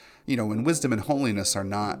when wisdom and holiness are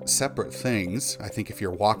not separate things, I think if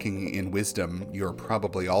you're walking in wisdom, you're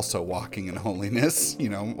probably also walking in holiness,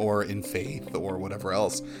 or in faith or whatever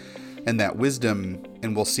else. And that wisdom,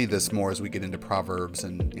 and we'll see this more as we get into Proverbs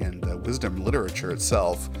and the wisdom literature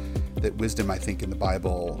itself, that wisdom, I think, in the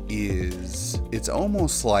Bible it's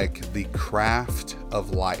almost like the craft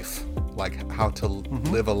of life, like how to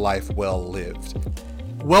live a life well lived.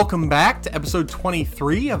 Welcome back to episode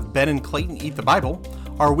 23 of Ben and Clayton Eat the Bible,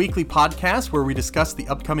 our weekly podcast where we discuss the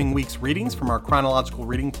upcoming week's readings from our chronological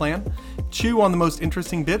reading plan, chew on the most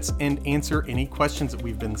interesting bits, and answer any questions that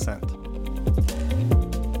we've been sent.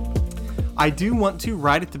 I do want to,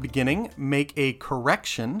 right at the beginning, make a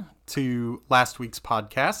correction to last week's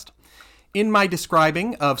podcast. In my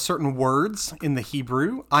describing of certain words in the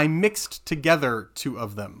Hebrew, I mixed together two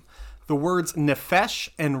of them. The words nefesh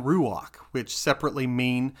and ruach, which separately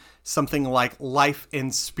mean something like life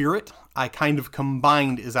and spirit, I kind of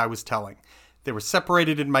combined as I was telling. They were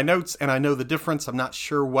separated in my notes, and I know the difference. I'm not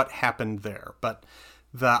sure what happened there, but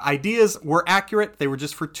the ideas were accurate. They were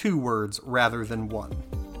just for two words rather than one.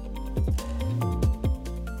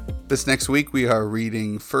 This next week, we are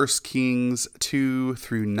reading 1 Kings 2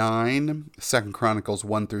 through 9, 2 Chronicles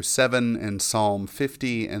 1 through 7, and Psalm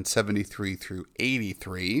 50 and 73 through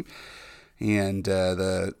 83. And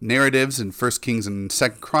the narratives in 1 Kings and 2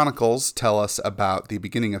 Chronicles tell us about the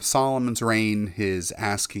beginning of Solomon's reign, his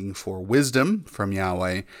asking for wisdom from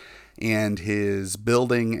Yahweh, and his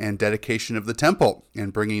building and dedication of the temple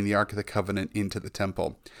and bringing the Ark of the Covenant into the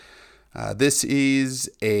temple. This is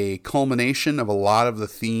a culmination of a lot of the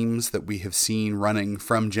themes that we have seen running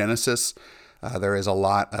from Genesis. There is a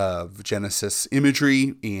lot of Genesis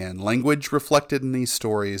imagery and language reflected in these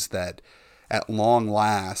stories that at long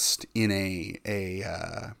last, in a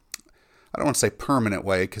I don't want to say permanent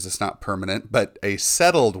way because it's not permanent, but a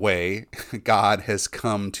settled way, God has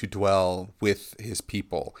come to dwell with his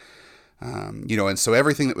people. And so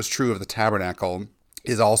everything that was true of the tabernacle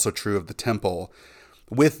is also true of the temple,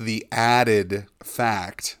 with the added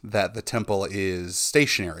fact that the temple is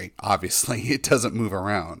stationary. Obviously, it doesn't move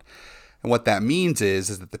around. And what that means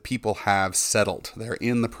is that the people have settled. They're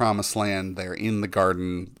in the promised land. They're in the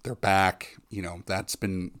garden. They're back. That's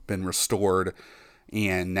been restored.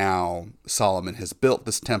 And now Solomon has built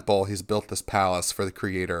this temple. He's built this palace for the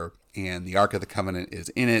Creator. And the Ark of the Covenant is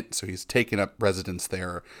in it. So he's taken up residence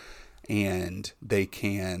there. And they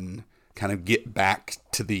can kind of get back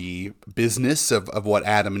to the business of what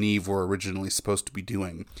Adam and Eve were originally supposed to be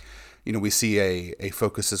doing. We see a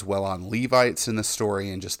focus as well on Levites in the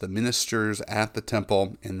story and just the ministers at the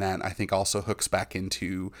temple. And that, I think, also hooks back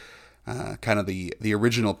into kind of the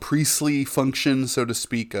original priestly function, so to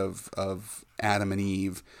speak, of Adam and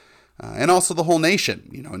Eve. And also the whole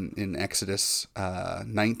nation. In Exodus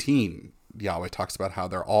 19, Yahweh talks about how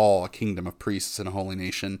they're all a kingdom of priests and a holy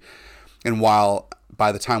nation. And while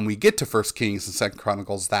by the time we get to 1 Kings and 2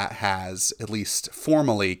 Chronicles, that has at least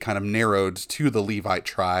formally kind of narrowed to the Levite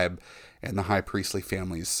tribe and the high priestly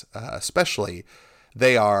families, especially,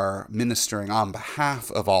 they are ministering on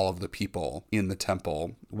behalf of all of the people in the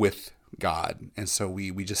temple with God. And so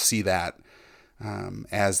we just see that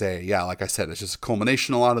as like I said, it's just a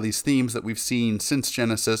culmination of a lot of these themes that we've seen since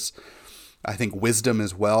Genesis. I think wisdom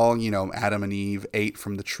as well. Adam and Eve ate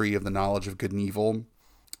from the tree of the knowledge of good and evil.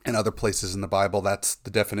 And other places in the Bible, that's the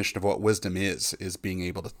definition of what wisdom is being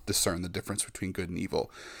able to discern the difference between good and evil.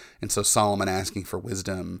 And so Solomon asking for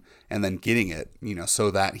wisdom and then getting it, so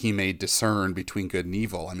that he may discern between good and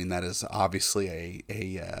evil. I mean, that is obviously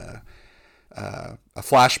a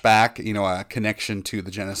flashback, a connection to the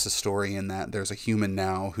Genesis story, in that there's a human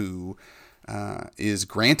now who is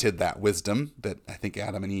granted that wisdom that I think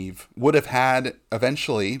Adam and Eve would have had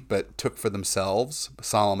eventually, but took for themselves.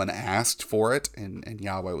 Solomon asked for it, and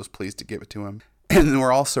Yahweh was pleased to give it to him. And then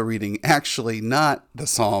we're also reading, actually, not the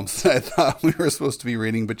Psalms that I thought we were supposed to be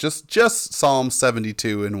reading, but just Psalm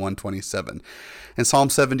 72 and 127. And Psalm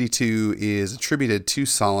 72 is attributed to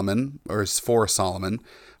Solomon, or is for Solomon,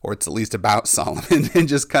 or it's at least about Solomon, and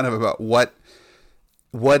just kind of about what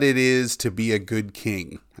it is to be a good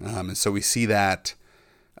king. And so we see that,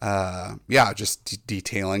 just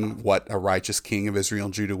detailing what a righteous king of Israel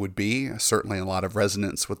and Judah would be. Certainly a lot of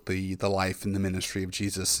resonance with the life and the ministry of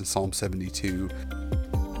Jesus in Psalm 72.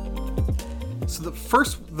 So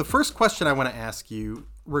the first question I want to ask you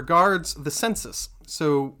regards the census.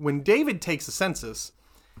 So when David takes a census,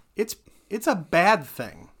 it's a bad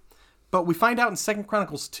thing. But we find out in 2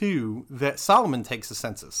 Chronicles 2 that Solomon takes a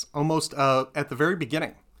census almost at the very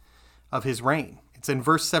beginning of his reign. It's in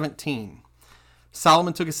verse 17.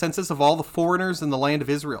 Solomon took a census of all the foreigners in the land of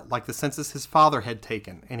Israel, like the census his father had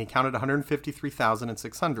taken, and he counted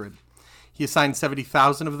 153,600. He assigned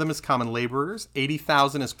 70,000 of them as common laborers,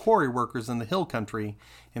 80,000 as quarry workers in the hill country,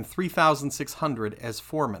 and 3,600 as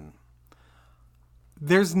foremen.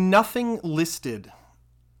 There's nothing listed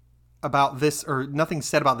about this, or nothing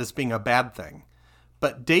said about this being a bad thing.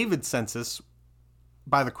 But David's census,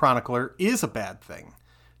 by the chronicler, is a bad thing.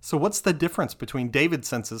 So what's the difference between David's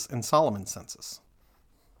census and Solomon's census?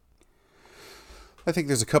 I think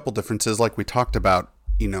there's a couple differences. Like we talked about,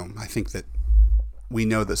 I think that we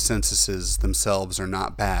know that censuses themselves are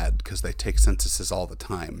not bad because they take censuses all the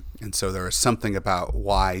time. And so there is something about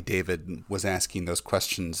why David was asking those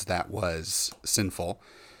questions that was sinful.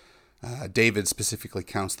 David specifically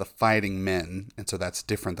counts the fighting men, and so that's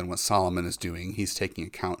different than what Solomon is doing. He's taking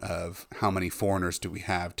account of how many foreigners do we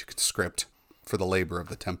have to conscript for the labor of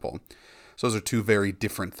the temple. So those are two very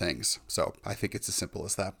different things. So I think it's as simple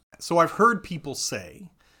as that. So I've heard people say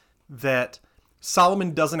that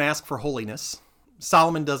Solomon doesn't ask for holiness.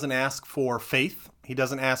 Solomon doesn't ask for faith. He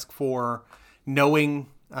doesn't ask for knowing.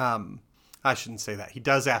 I shouldn't say that. He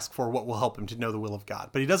does ask for what will help him to know the will of God.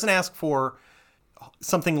 But he doesn't ask for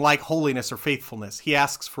something like holiness or faithfulness. He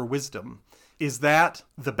asks for wisdom. Is that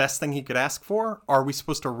the best thing he could ask for? Are we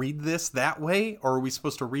supposed to read this that way? Or are we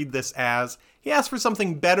supposed to read this as he asked for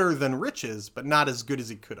something better than riches, but not as good as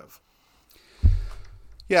he could have?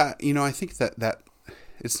 Yeah, I think that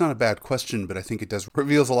it's not a bad question, but I think it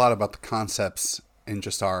reveals a lot about the concepts and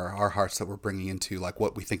just our hearts that we're bringing into like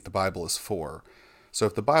what we think the Bible is for. So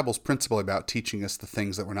if the Bible's principally about teaching us the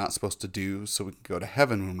things that we're not supposed to do so we can go to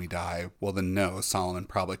heaven when we die, well then no, Solomon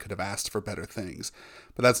probably could have asked for better things.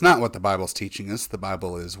 But that's not what the Bible's teaching us. The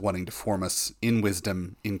Bible is wanting to form us in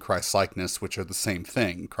wisdom, in Christ's likeness, which are the same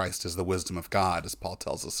thing. Christ is the wisdom of God, as Paul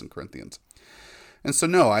tells us in Corinthians. And so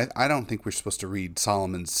no, I don't think we're supposed to read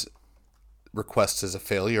Solomon's requests as a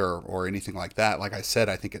failure or anything like that. Like I said,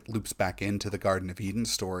 I think it loops back into the Garden of Eden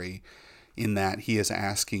story in that he is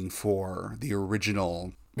asking for the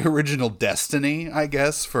original destiny, I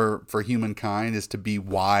guess, for humankind is to be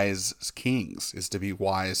wise kings, is to be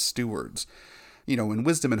wise stewards. And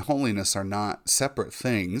wisdom and holiness are not separate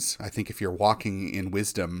things. I think if you're walking in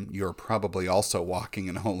wisdom, you're probably also walking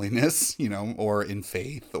in holiness, or in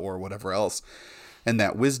faith or whatever else. And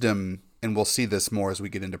that wisdom, and we'll see this more as we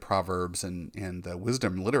get into Proverbs and the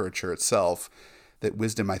wisdom literature itself, that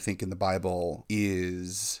wisdom, I think, in the Bible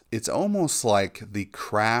it's almost like the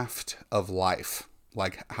craft of life,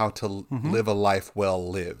 like how to live a life well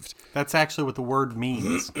lived. That's actually what the word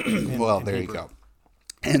means. Well, there Hebrew. You go.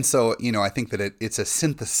 And so, I think that it's a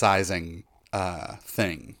synthesizing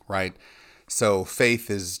thing, right? So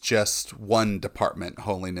faith is just one department,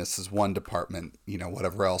 holiness is one department,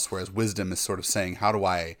 whatever else, whereas wisdom is sort of saying, how do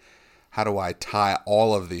I tie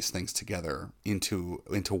all of these things together into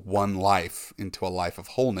one life, into a life of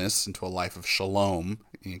wholeness, into a life of shalom?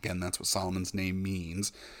 Again, that's what Solomon's name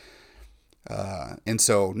means. And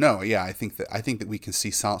so, no, yeah, I think that we can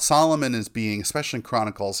see Solomon is being, especially in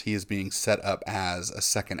Chronicles, he is being set up as a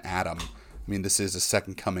second Adam. I mean, this is a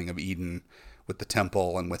second coming of Eden with the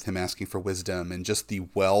temple and with him asking for wisdom and just the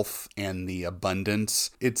wealth and the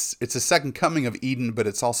abundance. It's a second coming of Eden, but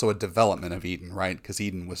it's also a development of Eden, right? Because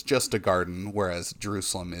Eden was just a garden, whereas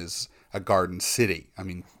Jerusalem is a garden city. I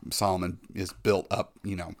mean, Solomon is built up,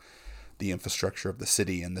 the infrastructure of the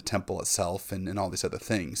city and the temple itself and all these other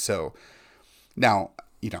things. So now,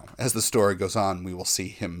 as the story goes on, we will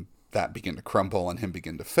see that begin to crumble and him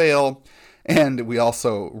begin to fail. And we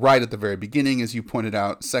also, right at the very beginning, as you pointed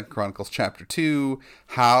out, 2 Chronicles chapter 2,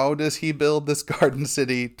 how does he build this garden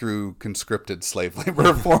city? Through conscripted slave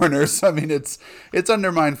labor foreigners. I mean, it's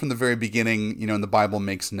undermined from the very beginning, and the Bible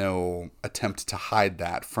makes no attempt to hide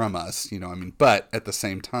that from us, but at the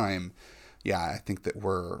same time, yeah, I think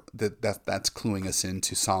that that's cluing us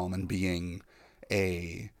into Solomon being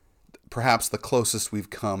perhaps the closest we've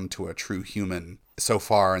come to a true human so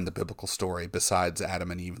far in the biblical story, besides Adam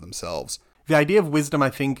and Eve themselves. The idea of wisdom, I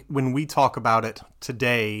think, when we talk about it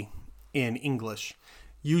today in English,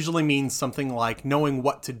 usually means something like knowing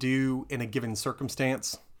what to do in a given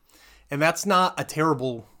circumstance. And that's not a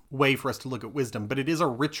terrible way for us to look at wisdom, but it is a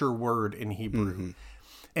richer word in Hebrew. Mm-hmm.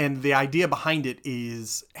 And the idea behind it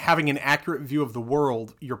is having an accurate view of the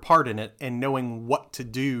world, your part in it, and knowing what to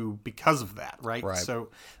do because of that, right? So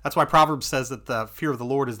that's why Proverbs says that the fear of the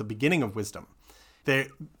Lord is the beginning of wisdom.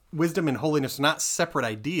 Wisdom and holiness are not separate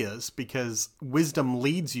ideas because wisdom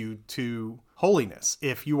leads you to holiness.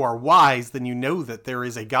 If you are wise, then you know that there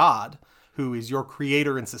is a God who is your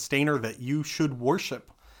creator and sustainer that you should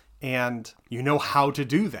worship, and you know how to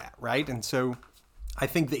do that, right? And so I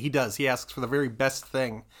think that he does. He asks for the very best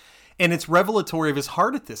thing. And it's revelatory of his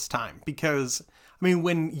heart at this time because, I mean,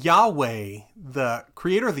 when Yahweh, the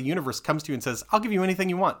creator of the universe, comes to you and says, I'll give you anything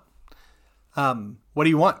you want. What do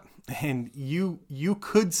you want? And you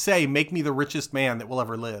could say, make me the richest man that will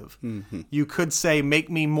ever live. Mm-hmm. You could say, make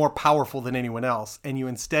me more powerful than anyone else. And you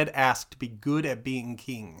instead ask to be good at being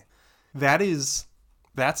king. That's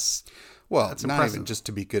not impressive. Even just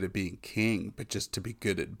to be good at being king, but just to be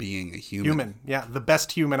good at being a human. Yeah, the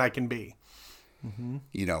best human I can be. Mm-hmm.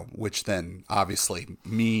 You know, which then obviously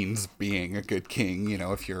means being a good king. You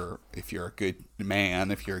know, if you're a good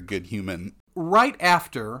man, if you're a good human. Right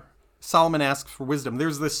after Solomon asks for wisdom,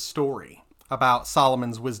 there's this story about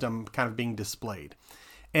Solomon's wisdom kind of being displayed.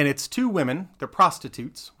 And it's two women, they're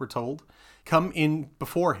prostitutes, we're told, come in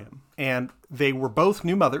before him. And they were both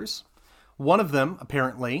new mothers. One of them,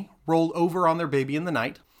 apparently, rolled over on their baby in the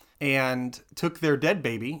night and took their dead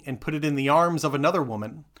baby and put it in the arms of another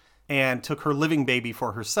woman and took her living baby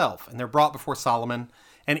for herself. And they're brought before Solomon,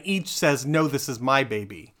 and each says, no, this is my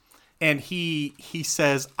baby. And he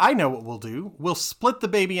says, I know what we'll do. We'll split the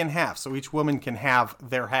baby in half so each woman can have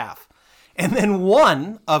their half. And then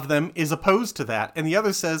one of them is opposed to that, and the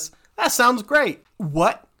other says, that sounds great.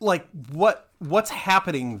 What's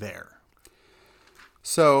happening there?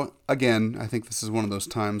 So, again, I think this is one of those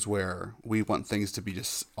times where we want things to be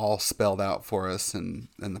just all spelled out for us and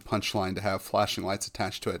the punchline to have flashing lights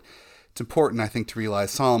attached to it. It's important, I think, to realize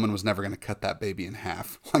Solomon was never going to cut that baby in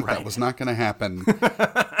half. That was not going to happen.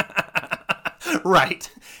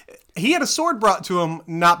 Right. He had a sword brought to him,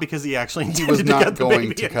 not because he actually intended to cut the baby in half. He was not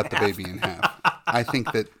going to cut the baby in half. I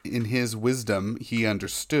think that in his wisdom, he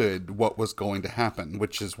understood what was going to happen,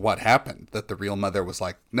 which is what happened. That the real mother was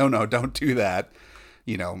like, no, don't do that.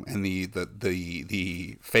 You know, and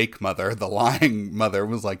the fake mother, the lying mother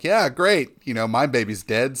was like, yeah, great. You know, my baby's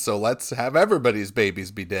dead, so let's have everybody's babies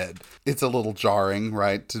be dead. It's a little jarring,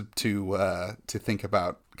 right, to think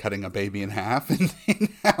about cutting a baby in half and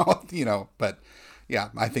how, you know, but yeah,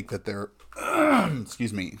 I think that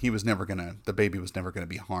excuse me, the baby was never gonna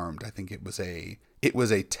be harmed. I think it was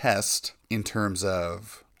a test in terms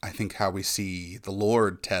of, I think, how we see the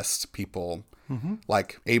Lord test people. Mm-hmm.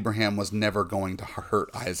 Like Abraham was never going to hurt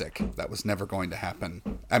Isaac. That was never going to happen.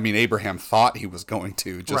 I mean, Abraham thought he was going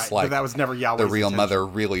to, just like that was never Yahweh's the real intention. Mother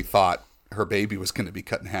really thought her baby was going to be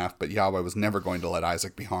cut in half, but Yahweh was never going to let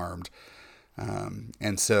Isaac be harmed.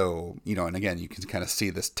 And so, you know, and again, you can kind of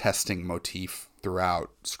see this testing motif throughout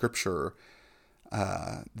Scripture,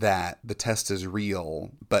 that the test is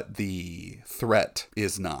real, but the threat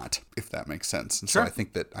is not, if that makes sense. And sure. So I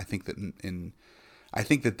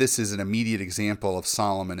think that this is an immediate example of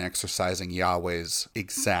Solomon exercising Yahweh's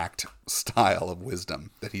exact style of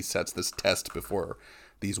wisdom, that he sets this test before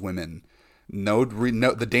these women. No,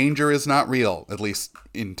 the danger is not real, at least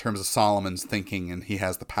in terms of Solomon's thinking, and he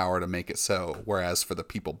has the power to make it so. Whereas for the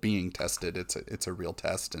people being tested, it's a real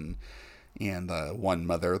test, and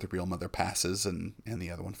the real mother passes, and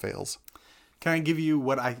the other one fails. Can I give you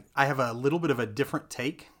what I have a little bit of a different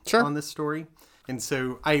take on this story? And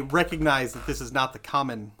so I recognize that this is not the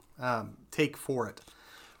common take for it.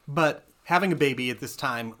 But having a baby at this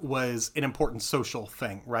time was an important social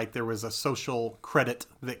thing, right? There was a social credit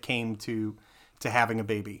that came to having a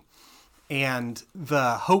baby. And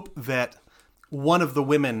the hope that one of the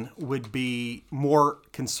women would be more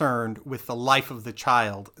concerned with the life of the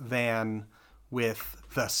child than with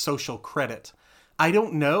the social credit. I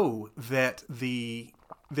don't know that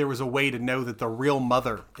there was a way to know that the real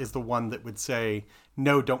mother is the one that would say,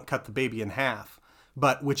 no, don't cut the baby in half.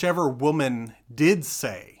 But whichever woman did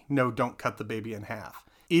say, no, don't cut the baby in half,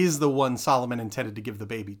 is the one Solomon intended to give the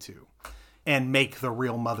baby to and make the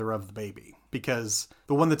real mother of the baby. Because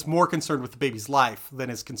the one that's more concerned with the baby's life than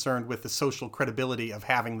is concerned with the social credibility of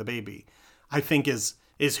having the baby, I think is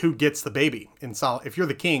who gets the baby. If you're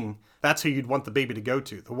the king, that's who you'd want the baby to go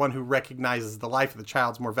to. The one who recognizes the life of the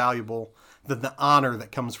child's more valuable than the honor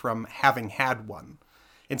that comes from having had one.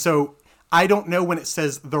 And so I don't know when it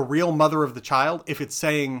says the real mother of the child, if it's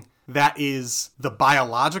saying that is the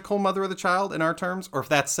biological mother of the child in our terms, or if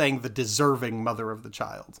that's saying the deserving mother of the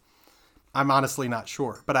child. I'm honestly not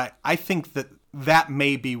sure. But I think that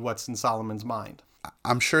may be what's in Solomon's mind.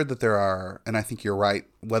 I'm sure that there are, and I think you're right,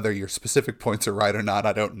 whether your specific points are right or not,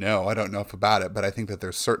 I don't know. I don't know enough about it, but I think that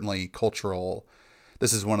there's certainly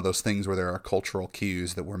this is one of those things where there are cultural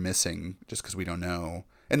cues that we're missing just because we don't know.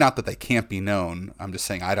 And not that they can't be known. I'm just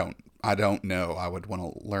saying I don't know. I would want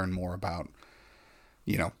to learn more about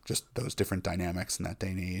just those different dynamics in that day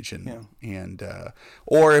and age, and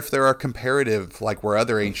or if there are comparative, like were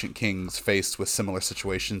other ancient kings faced with similar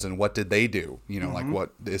situations, and what did they do? Like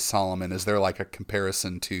what is Solomon? Is there like a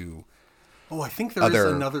comparison to? Oh, I think there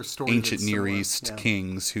is another story. Ancient Near East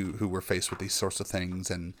kings who were faced with these sorts of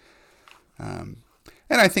things, and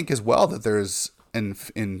I think as well that there's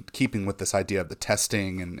in keeping with this idea of the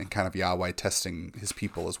testing and kind of Yahweh testing his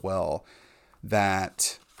people as well,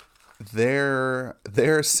 that their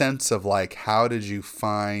sense of like, how did you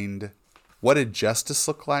find, what did justice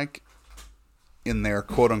look like in their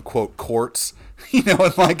quote unquote courts,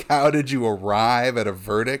 and like how did you arrive at a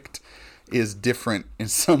verdict is different in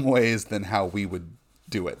some ways than how we would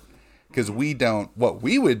do it. Because what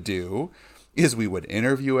we would do is we would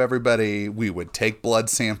interview everybody, we would take blood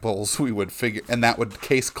samples, we would figure, and that would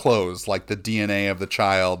case close, like the DNA of the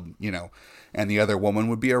child, and the other woman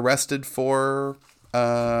would be arrested for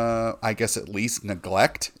I guess at least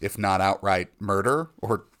neglect, if not outright murder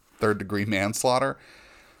or third-degree manslaughter.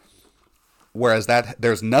 Whereas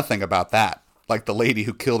there's nothing about that. Like the lady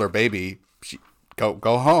who killed her baby, she go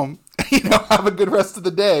home, have a good rest of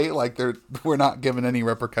the day. Like we're not given any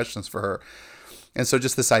repercussions for her. And so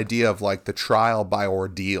just this idea of like the trial by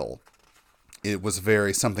ordeal, it was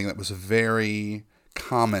something that was very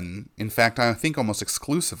common. In fact, I think almost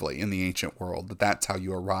exclusively in the ancient world, that's how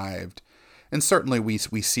you arrived. And certainly we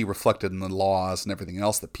see reflected in the laws and everything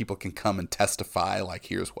else that people can come and testify, like,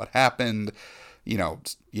 here's what happened, yada,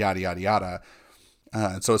 yada, yada.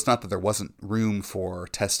 And so it's not that there wasn't room for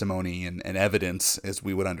testimony and evidence as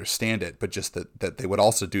we would understand it, but just that they would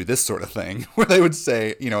also do this sort of thing where they would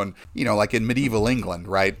say, like in medieval England,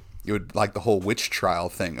 right? It would like the whole witch trial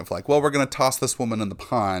thing of like, well, we're going to toss this woman in the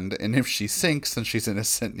pond, and if she sinks, then she's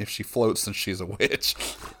innocent, and if she floats, then she's a witch.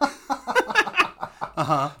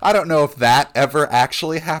 I don't know if that ever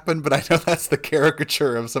actually happened, but I know that's the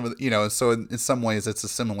caricature of some of the, so in some ways it's a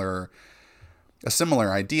similar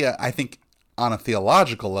idea. I think on a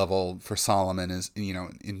theological level for Solomon is,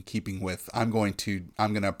 in keeping with, I'm going to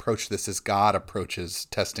approach this as God approaches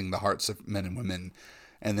testing the hearts of men and women.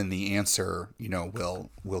 And then the answer,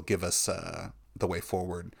 will give us the way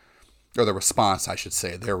forward, or the response, I should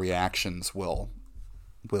say. Their reactions will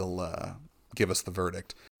give us the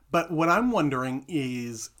verdict. But what I'm wondering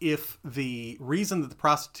is if the reason that the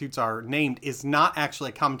prostitutes are named is not actually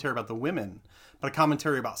a commentary about the women, but a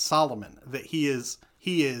commentary about Solomon, that he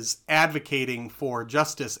is advocating for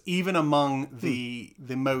justice even among the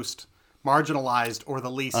most marginalized or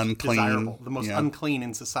the least desirable, the most unclean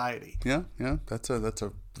in society. Yeah, that's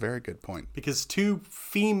a very good point. Because 2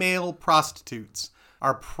 female prostitutes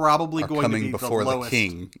are probably going to be before the lowest. The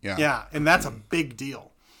king. Yeah, and that's a big deal.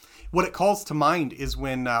 What it calls to mind is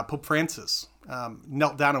when Pope Francis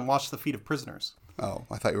knelt down and washed the feet of prisoners. Oh,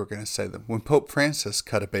 I thought you were going to say that when Pope Francis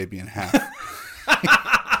cut a baby in half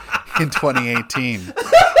in 2018.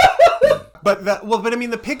 But I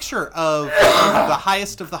mean, the picture of the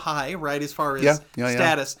highest of the high, right, as far as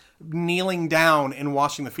status, kneeling down and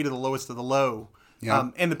washing the feet of the lowest of the low.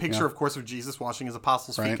 Yeah. And the picture, of course, of Jesus washing his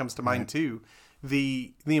apostles' feet comes to mind too.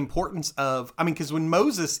 The importance of, because when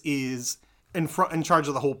Moses is in charge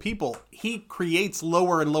of the whole people, he creates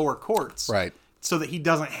lower and lower courts, right, so that he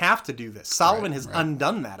doesn't have to do this. Solomon has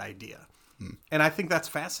undone that idea, and I think that's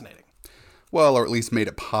fascinating. Well, or at least made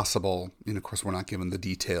it possible. And of course, we're not given the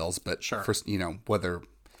details, but first, whether,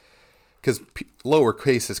 because lower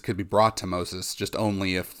cases could be brought to Moses just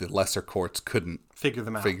only if the lesser courts couldn't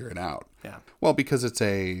figure it out. Yeah. Well, because it's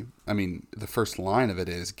the first line of it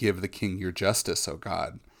is, "Give the king your justice, O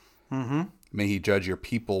God. Mm-hmm. May he judge your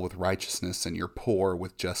people with righteousness and your poor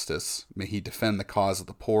with justice. May he defend the cause of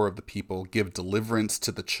the poor of the people, give deliverance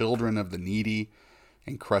to the children of the needy,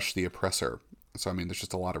 and crush the oppressor." So, there's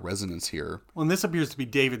just a lot of resonance here. Well, and this appears to be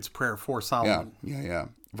David's prayer for Solomon. Yeah.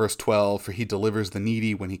 Verse 12, "For he delivers the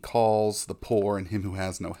needy when he calls, the poor and him who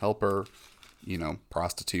has no helper."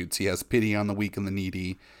 Prostitutes. He has pity on the weak and the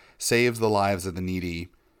needy, saves the lives of the needy.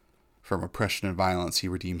 From oppression and violence, he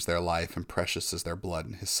redeems their life, and precious is their blood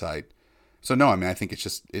in his sight. So, no, I think it's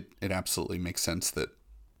just, it absolutely makes sense that,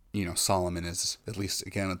 Solomon is, at least,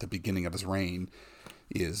 again, at the beginning of his reign,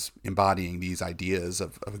 is embodying these ideas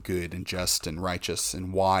of a good and just and righteous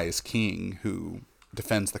and wise king who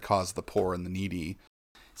defends the cause of the poor and the needy.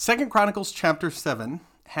 2 Chronicles chapter 7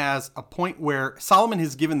 has a point where Solomon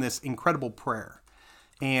has given this incredible prayer.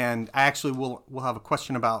 And I actually will have a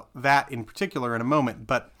question about that in particular in a moment.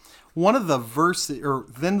 But one of the verses,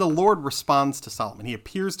 then the Lord responds to Solomon. He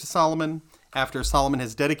appears to Solomon after Solomon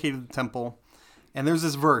has dedicated the temple. And there's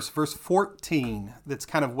this verse 14, that's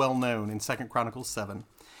kind of well known in 2 Chronicles 7.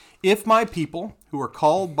 If my people, who are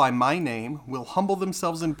called by my name, will humble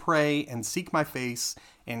themselves and pray and seek my face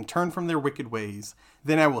and turn from their wicked ways,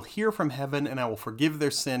 then I will hear from heaven and I will forgive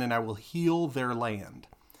their sin and I will heal their land.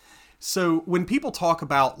 So when people talk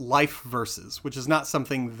about life verses, which is not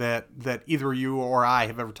something that either you or I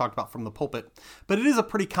have ever talked about from the pulpit, but it is a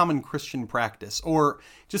pretty common Christian practice, or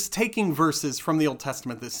just taking verses from the Old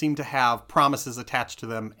Testament that seem to have promises attached to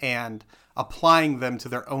them and applying them to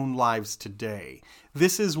their own lives today.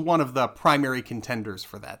 This is one of the primary contenders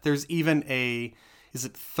for that. There's even is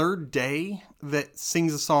it Third Day that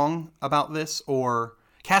sings a song about this, or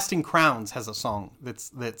Casting Crowns has a song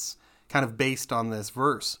that's kind of based on this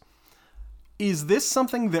verse. Is this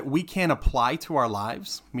something that we can apply to our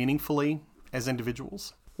lives meaningfully as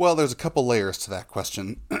individuals? Well, there's a couple layers to that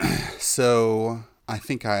question. So I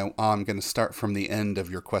think I'm going to start from the end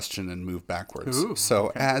of your question and move backwards. Ooh, so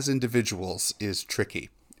okay. As individuals is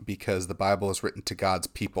tricky because the Bible is written to God's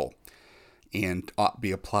people and ought to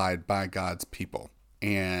be applied by God's people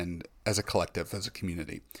and as a collective, as a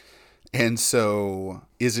community. And so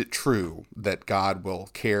is it true that God will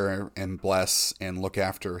care and bless and look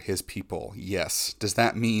after his people? Yes. Does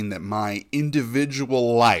that mean that my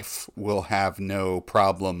individual life will have no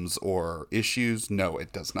problems or issues? No,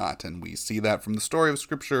 it does not. And we see that from the story of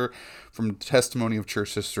Scripture, from the testimony of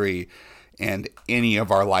church history, and any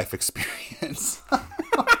of our life experience.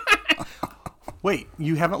 Wait,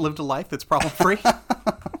 you haven't lived a life that's problem-free?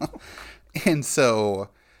 And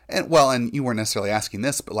you weren't necessarily asking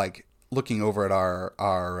this, but like, looking over at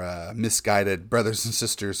our misguided brothers and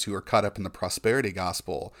sisters who are caught up in the prosperity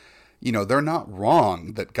gospel, they're not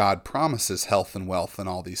wrong that God promises health and wealth and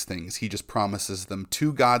all these things. He just promises them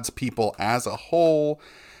to God's people as a whole.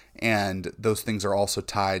 And those things are also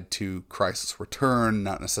tied to Christ's return,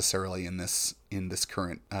 not necessarily in this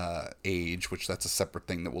current age, which that's a separate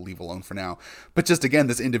thing that we'll leave alone for now. But just again,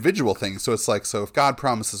 this individual thing. So it's like, so if God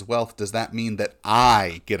promises wealth, does that mean that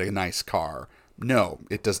I get a nice car? No,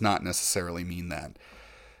 it does not necessarily mean that.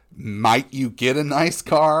 Might you get a nice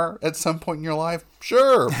car at some point in your life?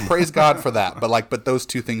 Sure, praise God for that. But those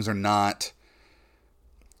two things are not,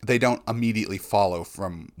 they don't immediately follow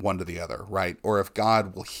from one to the other, right? Or if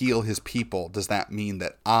God will heal his people, does that mean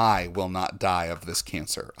that I will not die of this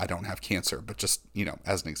cancer? I don't have cancer, but just,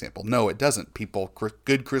 as an example. No, it doesn't.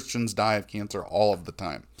 Good Christians die of cancer all of the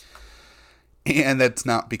time. And that's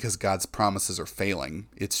not because God's promises are failing.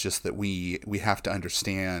 It's just that we have to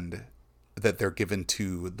understand that they're given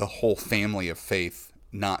to the whole family of faith,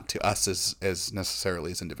 not to us as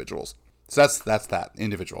necessarily as individuals. So that's that,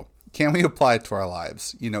 individual. Can we apply it to our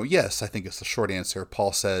lives? Yes, I think it's the short answer.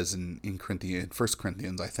 Paul says in 1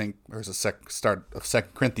 Corinthians, I think, or is the start of 2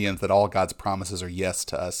 Corinthians, that all God's promises are yes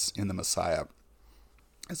to us in the Messiah.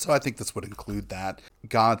 And so I think this would include that.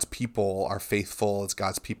 God's people are faithful. As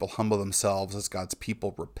God's people humble themselves, as God's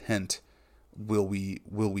people repent, will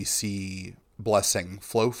we see blessing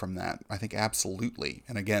flow from that? I think absolutely.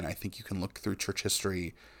 And again, I think you can look through church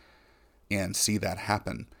history and see that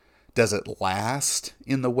happen. Does it last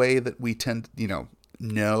in the way that we tend,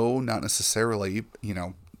 no, not necessarily.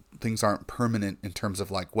 Things aren't permanent in terms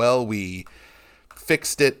of like, well, we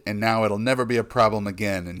fixed it and now it'll never be a problem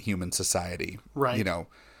again in human society. Right.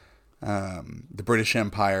 The British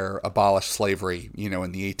Empire abolished slavery,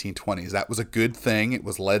 in the 1820s. That was a good thing. It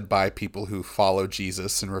was led by people who followed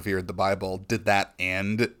Jesus and revered the Bible. Did that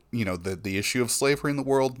end, the issue of slavery in the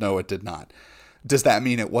world? No, it did not. Does that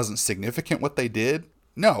mean it wasn't significant what they did?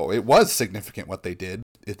 No, it was significant what they did.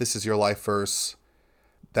 If this is your life verse,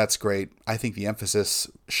 that's great. I think the emphasis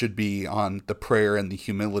should be on the prayer and the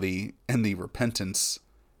humility and the repentance,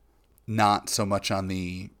 not so much on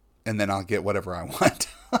and then I'll get whatever I want.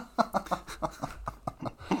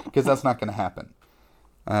 Because that's not going to happen.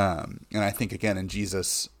 And I think, again, in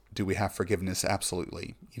Jesus, do we have forgiveness?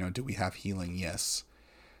 Absolutely. Do we have healing? Yes.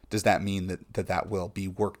 Does that mean that will be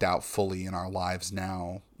worked out fully in our lives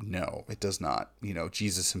now? No, it does not.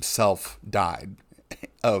 Jesus himself died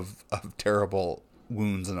of terrible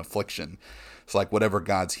wounds and affliction. It's like whatever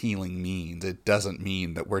God's healing means, it doesn't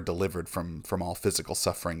mean that we're delivered from all physical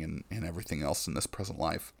suffering and everything else in this present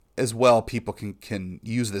life. As well, people can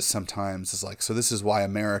use this sometimes as like, so this is why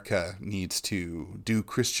America needs to do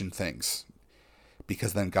Christian things,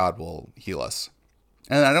 because then God will heal us.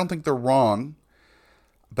 And I don't think they're wrong,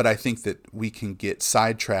 but I think that we can get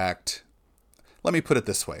sidetracked. Let me put it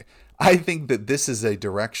this way. I think that this is a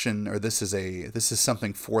direction, or this is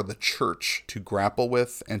something for the church to grapple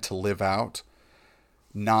with and to live out,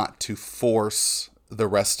 not to force the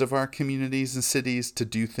rest of our communities and cities to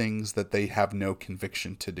do things that they have no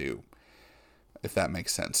conviction to do. if that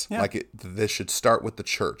makes sense. Yeah. This should start with the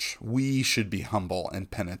church. We should be humble and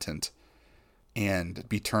penitent and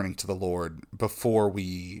be turning to the Lord before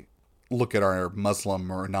we look at our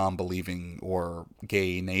Muslim or non-believing or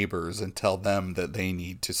gay neighbors and tell them that they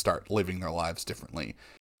need to start living their lives differently.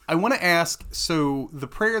 I want to ask, so the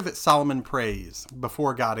prayer that Solomon prays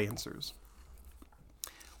before God answers,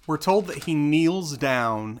 we're told that he kneels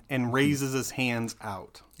down and raises his hands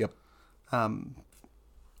out. Yep.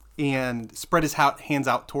 And spread his hands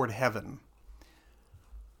out toward heaven.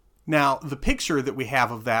 Now, the picture that we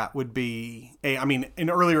have of that would be, and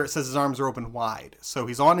earlier it says his arms are open wide. So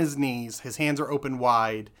he's on his knees, his hands are open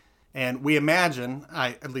wide, and we imagine,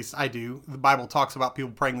 at least I do, the Bible talks about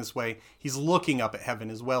people praying this way, he's looking up at heaven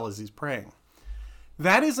as well as he's praying.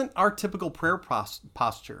 That isn't our typical prayer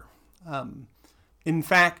posture. In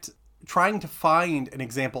fact, trying to find an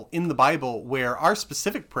example in the Bible where our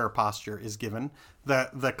specific prayer posture is given,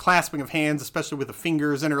 the clasping of hands, especially with the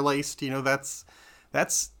fingers interlaced,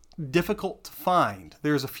 that's difficult to find.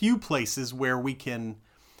 There's a few places where we can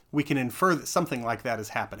infer that something like that is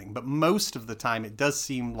happening, but most of the time it does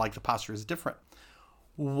seem like the posture is different.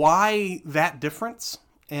 Why that difference?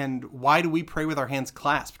 And why do we pray with our hands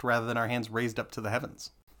clasped rather than our hands raised up to the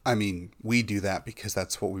heavens? I mean, we do that because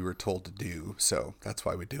that's what we were told to do, so that's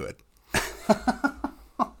why we do it.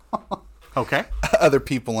 Okay. Other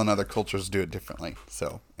people in other cultures do it differently.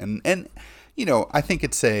 So, and I think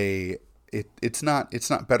it's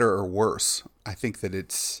not better or worse. I think that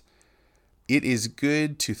it is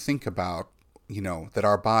good to think about, that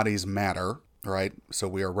our bodies matter, right? So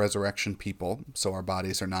we are resurrection people, so our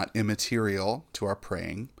bodies are not immaterial to our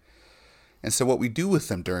praying. And so what we do with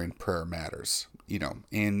them during prayer matters,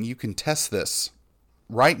 and you can test this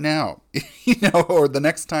right now, or the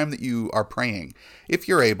next time that you are praying. If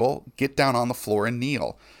you're able, get down on the floor and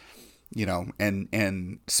kneel,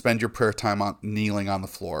 and spend your prayer time on kneeling on the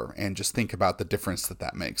floor and just think about the difference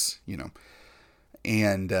that makes,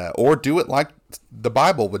 and, or do it like the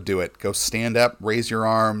Bible would do it. Go stand up, raise your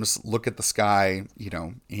arms, look at the sky,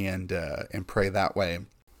 and pray that way.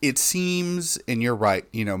 It seems, and you're right,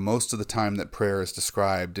 most of the time that prayer is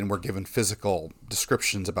described and we're given physical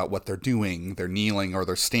descriptions about what they're doing, they're kneeling or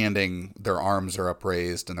they're standing, their arms are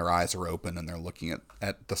upraised and their eyes are open and they're looking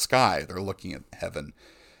at the sky, they're looking at heaven.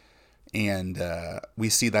 And we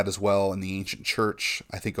see that as well in the ancient church.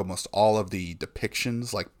 I think almost all of the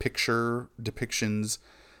depictions, like picture depictions,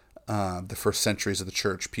 the first centuries of the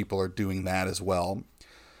church, people are doing that as well.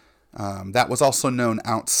 That was also known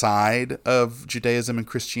outside of Judaism and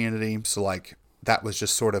Christianity. So that was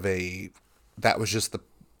just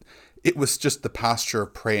it was just the posture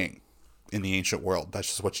of praying in the ancient world. That's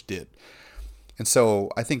just what you did. And so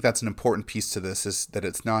I think that's an important piece to this, is that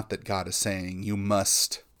it's not that God is saying you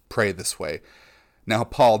must pray this way. Now,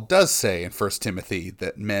 Paul does say in 1 Timothy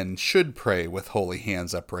that men should pray with holy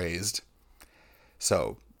hands upraised.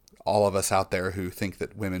 So all of us out there who think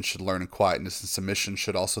that women should learn in quietness and submission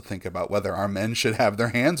should also think about whether our men should have their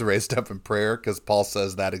hands raised up in prayer, because Paul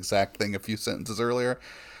says that exact thing a few sentences earlier.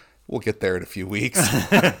 We'll get there in a few weeks.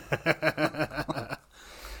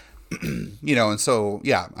 And so,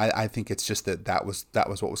 yeah, I think it's just that was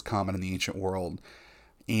what was common in the ancient world.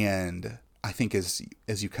 And I think as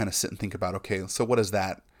you kind of sit and think about, okay, so what does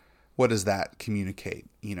that communicate?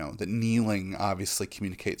 That kneeling obviously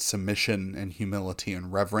communicates submission and humility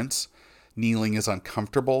and reverence. Kneeling is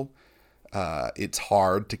uncomfortable. It's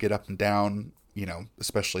hard to get up and down,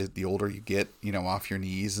 especially the older you get, off your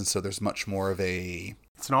knees. And so there's much more of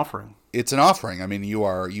it's an offering. It's an offering. I mean, you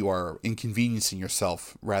are inconveniencing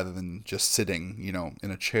yourself rather than just sitting,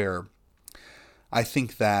 in a chair. I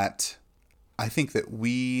think that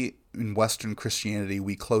we, in Western Christianity,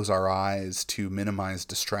 we close our eyes to minimize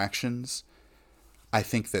distractions. I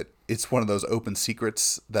think that it's one of those open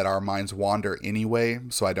secrets that our minds wander anyway,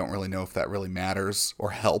 so I don't really know if that really matters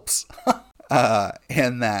or helps.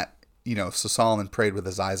 And that, so Solomon prayed with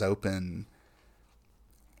his eyes open.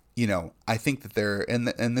 I think that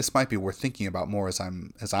and this might be worth thinking about more as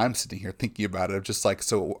I'm sitting here thinking about it. Just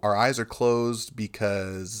so our eyes are closed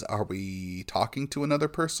because are we talking to another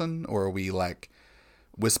person, or are we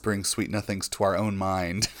whispering sweet nothings to our own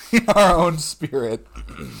mind, our own spirit?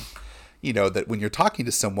 That when you're talking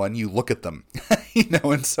to someone, you look at them,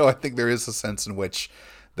 and so I think there is a sense in which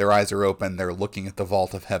their eyes are open, they're looking at the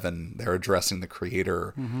vault of heaven, they're addressing the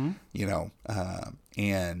Creator,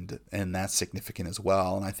 and that's significant as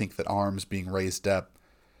well. And I think that arms being raised up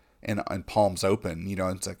and palms open,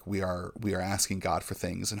 it's we are asking God for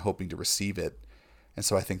things and hoping to receive it. And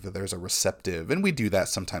so I think that there's a receptive, and we do that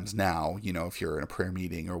sometimes now, if you're in a prayer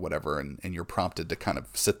meeting or whatever, and you're prompted to kind of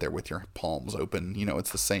sit there with your palms open,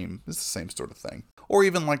 it's the same sort of thing. Or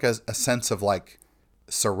even like a sense of like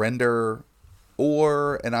surrender,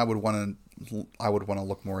 and I would want to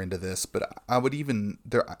look more into this, but I would even,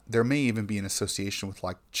 there may even be an association with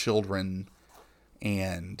like children,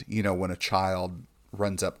 and, when a child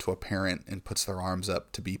runs up to a parent and puts their arms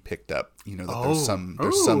up to be picked up, that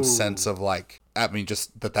there's some sense of like,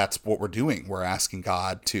 just that's what we're doing. We're asking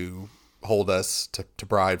God to hold us, to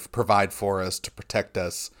provide for us, to protect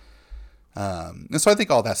us. And so I think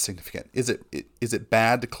all that's significant. Is it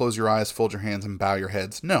bad to close your eyes, fold your hands, and bow your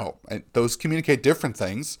heads? No, those communicate different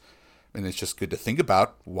things. And it's just good to think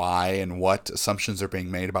about why and what assumptions are being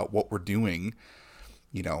made about what we're doing.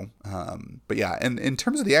 But yeah, and in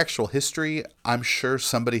terms of the actual history, I'm sure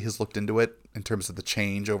somebody has looked into it in terms of the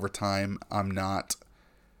change over time. I'm not,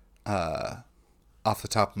 off the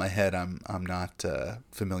top of my head, I'm not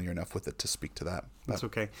familiar enough with it to speak to that. That's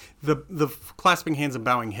okay. The clasping hands and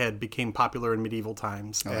bowing head became popular in medieval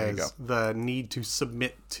times as the need to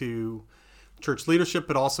submit to church leadership,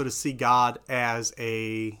 but also to see God as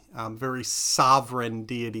a very sovereign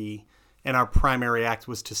deity, and our primary act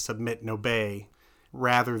was to submit and obey,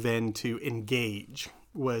 rather than to engage,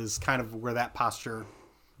 was kind of where that posture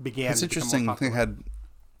began. It's interesting. They had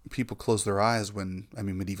people close their eyes when,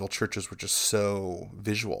 medieval churches were just so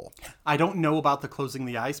visual. I don't know about the closing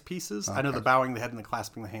the eyes pieces. Okay. I know the bowing the head and the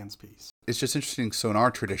clasping the hands piece. It's just interesting. So in our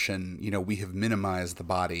tradition, we have minimized the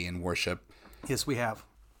body in worship. Yes, we have.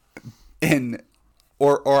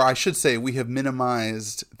 Or I should say, we have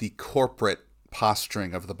minimized the corporate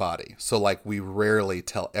posturing of the body. So like we rarely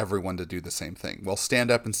tell everyone to do the same thing. Well, stand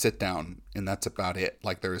up and sit down, and that's about it.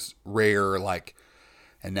 Like there's rare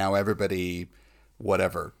and now everybody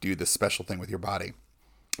whatever, do this special thing with your body.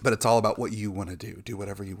 But it's all about what you want to do. Do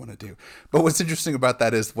whatever you want to do. But what's interesting about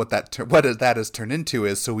that is what that has turned into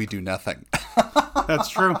is so we do nothing. That's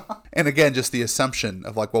true. And again, just the assumption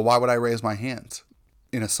of like, well, why would I raise my hands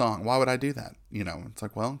in a song? Why would I do that? It's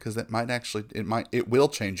like, well, because it will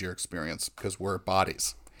change your experience, because we're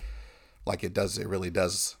bodies. Like it really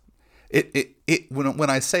does. When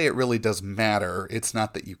I say it really does matter, it's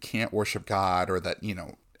not that you can't worship God or that,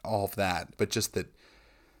 all of that, but just that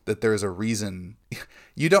there's a reason.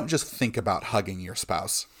 You don't just think about hugging your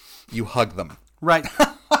spouse. You hug them. Right.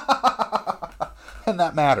 And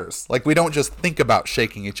that matters. Like we don't just think about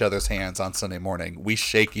shaking each other's hands on Sunday morning. We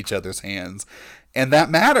shake each other's hands. And that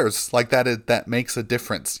matters. Like that makes a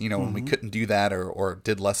difference. When we couldn't do that or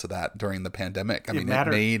did less of that during the pandemic. It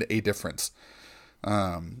made a difference.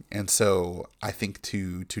 And so I think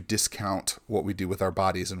to discount what we do with our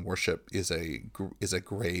bodies in worship is a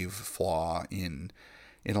grave flaw in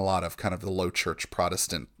a lot of kind of the low church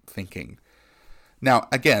Protestant thinking. Now,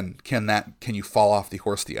 again, can you fall off the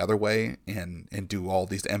horse the other way and do all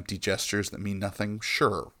these empty gestures that mean nothing?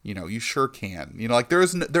 Sure. You sure can. Like there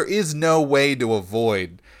is no way to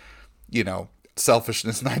avoid,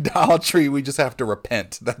 selfishness and idolatry. We just have to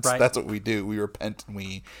repent. That's what we do. We repent and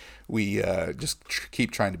we just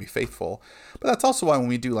keep trying to be faithful. But that's also why when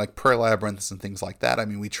we do like prayer labyrinths and things like that,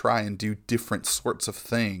 we try and do different sorts of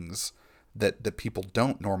things that people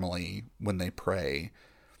don't normally when they pray.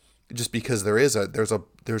 Just because there's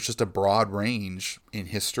just a broad range in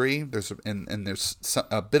history. There's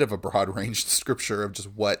a bit of a broad range in scripture of just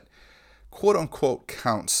what quote unquote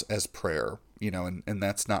counts as prayer. And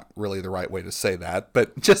that's not really the right way to say that,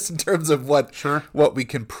 but just in terms of what we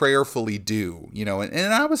can prayerfully do,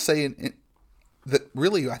 and I would say that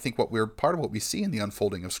really, I think part of what we see in the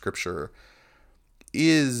unfolding of Scripture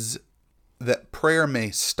is that prayer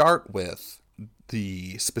may start with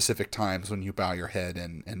the specific times when you bow your head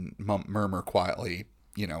and murmur quietly,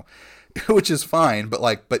 which is fine,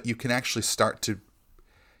 but you can actually start to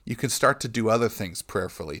do other things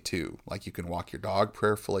prayerfully too. Like you can walk your dog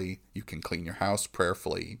prayerfully, you can clean your house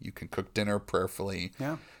prayerfully, you can cook dinner prayerfully,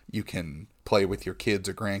 you can play with your kids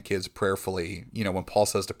or grandkids prayerfully. When Paul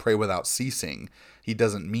says to pray without ceasing, he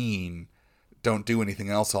doesn't mean don't do anything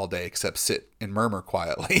else all day except sit and murmur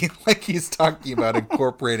quietly. Like he's talking about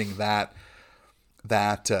incorporating the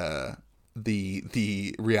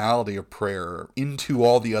reality of prayer into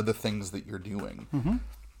all the other things that you're doing. Mm-hmm.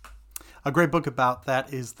 A great book about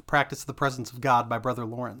that is The Practice of the Presence of God by Brother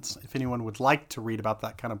Lawrence. If anyone would like to read about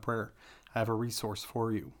that kind of prayer, I have a resource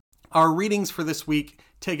for you. Our readings for this week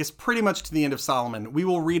take us pretty much to the end of Solomon. We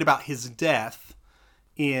will read about his death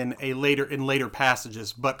in later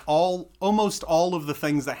passages, but almost all of the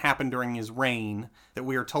things that happened during his reign that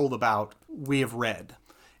we are told about, we have read.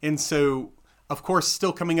 And so Of course,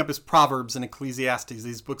 still coming up is Proverbs and Ecclesiastes,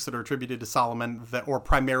 these books that are attributed to Solomon, or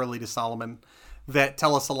primarily to Solomon, that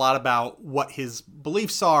tell us a lot about what his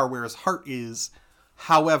beliefs are, where his heart is.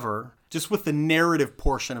 However, just with the narrative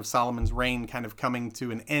portion of Solomon's reign kind of coming to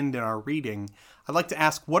an end in our reading, I'd like to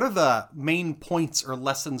ask, what are the main points or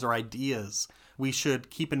lessons or ideas we should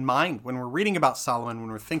keep in mind when we're reading about Solomon, when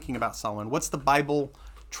we're thinking about Solomon? What's the Bible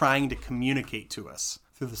trying to communicate to us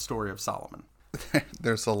through the story of Solomon?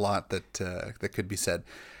 There's a lot that could be said.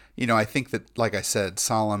 I think that, like I said,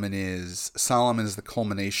 Solomon is the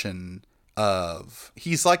culmination of,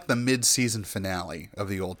 he's like the mid-season finale of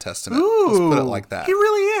the Old Testament. Ooh, let's put it like that. He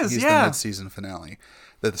really is. He's the mid-season finale.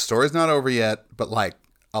 That the story's not over yet, but like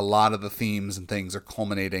a lot of the themes and things are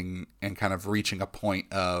culminating and kind of reaching a point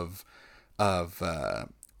of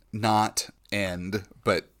not end,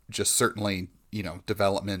 but just certainly,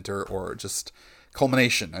 development or just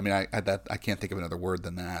culmination. I mean, I can't think of another word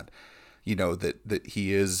than that. That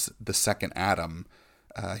he is the second Adam.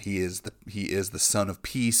 He is the son of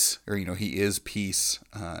peace, or he is peace.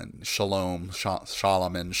 Shalom,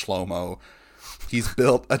 Shalaman, Shlomo. He's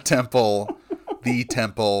built a temple, the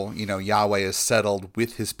temple. Yahweh is settled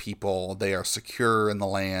with his people. They are secure in the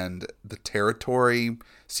land. The territory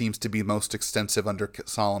seems to be most extensive under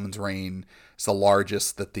Solomon's reign. It's the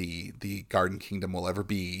largest that the Garden Kingdom will ever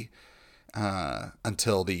be,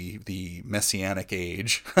 until the Messianic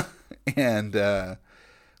age, and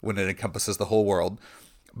when it encompasses the whole world.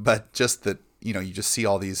 But just that, you just see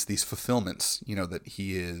all these fulfillments, that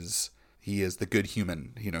he is the good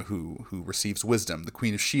human, who receives wisdom. The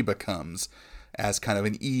Queen of Sheba comes as kind of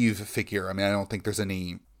an Eve figure. I mean, I don't think there's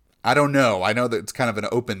any, I don't know. I know that it's kind of an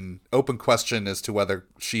open question as to whether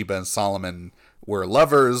Sheba and Solomon were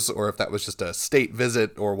lovers, or if that was just a state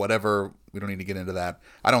visit or whatever. We don't need to get into that.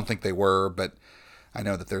 I don't think they were, but I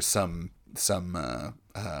know that there's some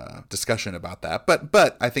discussion about that.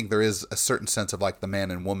 But I think there is a certain sense of like the man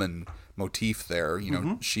and woman motif there.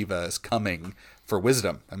 Sheba is coming for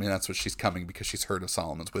wisdom. I mean, that's what she's coming, because she's heard of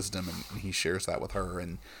Solomon's wisdom, and he shares that with her.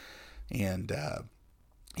 And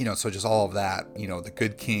so just all of that, the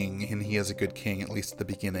good king, and he is a good king, at least at the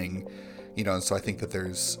beginning, and so I think that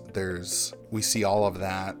we see all of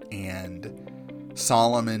that, and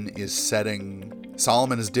Solomon is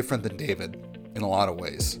different than David in a lot of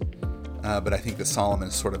ways. But I think that Solomon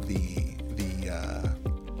is sort of he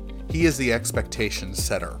is the expectation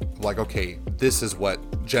setter. Like, okay, this is what,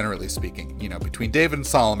 generally speaking, between David and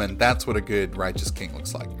Solomon, that's what a good righteous king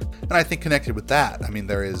looks like. And I think connected with that, I mean,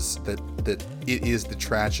 there is that it is the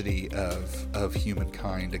tragedy of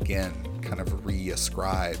humankind, again, kind of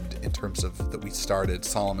reascribed in terms of that we started.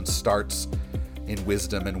 Solomon starts in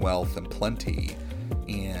wisdom and wealth and plenty,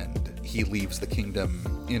 and he leaves the kingdom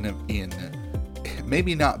in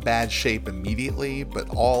maybe not bad shape immediately, but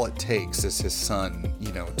all it takes is his son,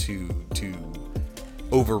 to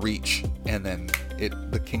overreach, and then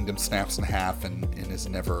the kingdom snaps in half and is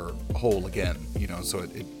never whole again, so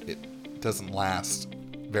it doesn't last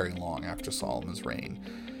very long after Solomon's reign.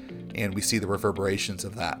 And we see the reverberations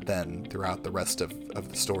of that then throughout the rest of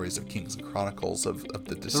the stories of Kings and Chronicles, of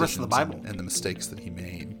the decisions the rest of the Bible. And the mistakes that he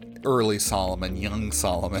made. Early Solomon, young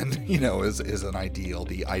Solomon, is an ideal,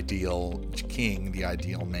 the ideal king, the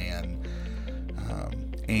ideal man.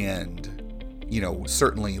 And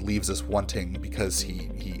certainly leaves us wanting, because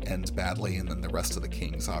he ends badly, and then the rest of the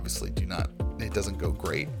kings obviously it doesn't go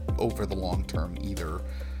great over the long term either.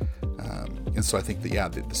 And so I think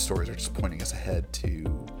that, the stories are just pointing us ahead to,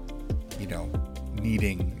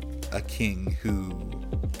 needing a king who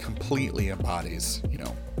completely embodies,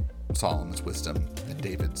 Solomon's wisdom and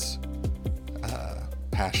David's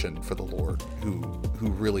passion for the Lord, who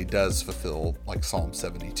really does fulfill, like Psalm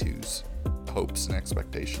 72's hopes and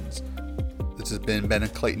expectations. This has been Ben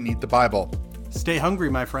and Clayton Eat the Bible. Stay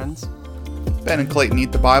hungry, my friends. Ben and Clayton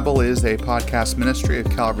Eat the Bible is a podcast ministry of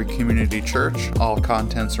Calvary Community Church. All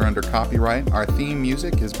contents are under copyright. Our theme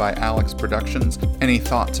music is by Alex Productions. Any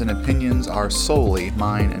thoughts and opinions are solely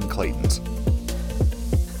mine and Clayton's.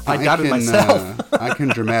 I doubted myself. I can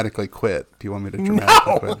dramatically quit. Do you want me to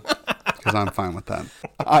dramatically quit? Because I'm fine with that.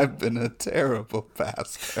 I've been a terrible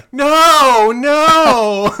pastor. No!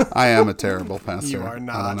 I am a terrible pastor. You are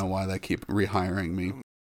not. I don't know why they keep rehiring me.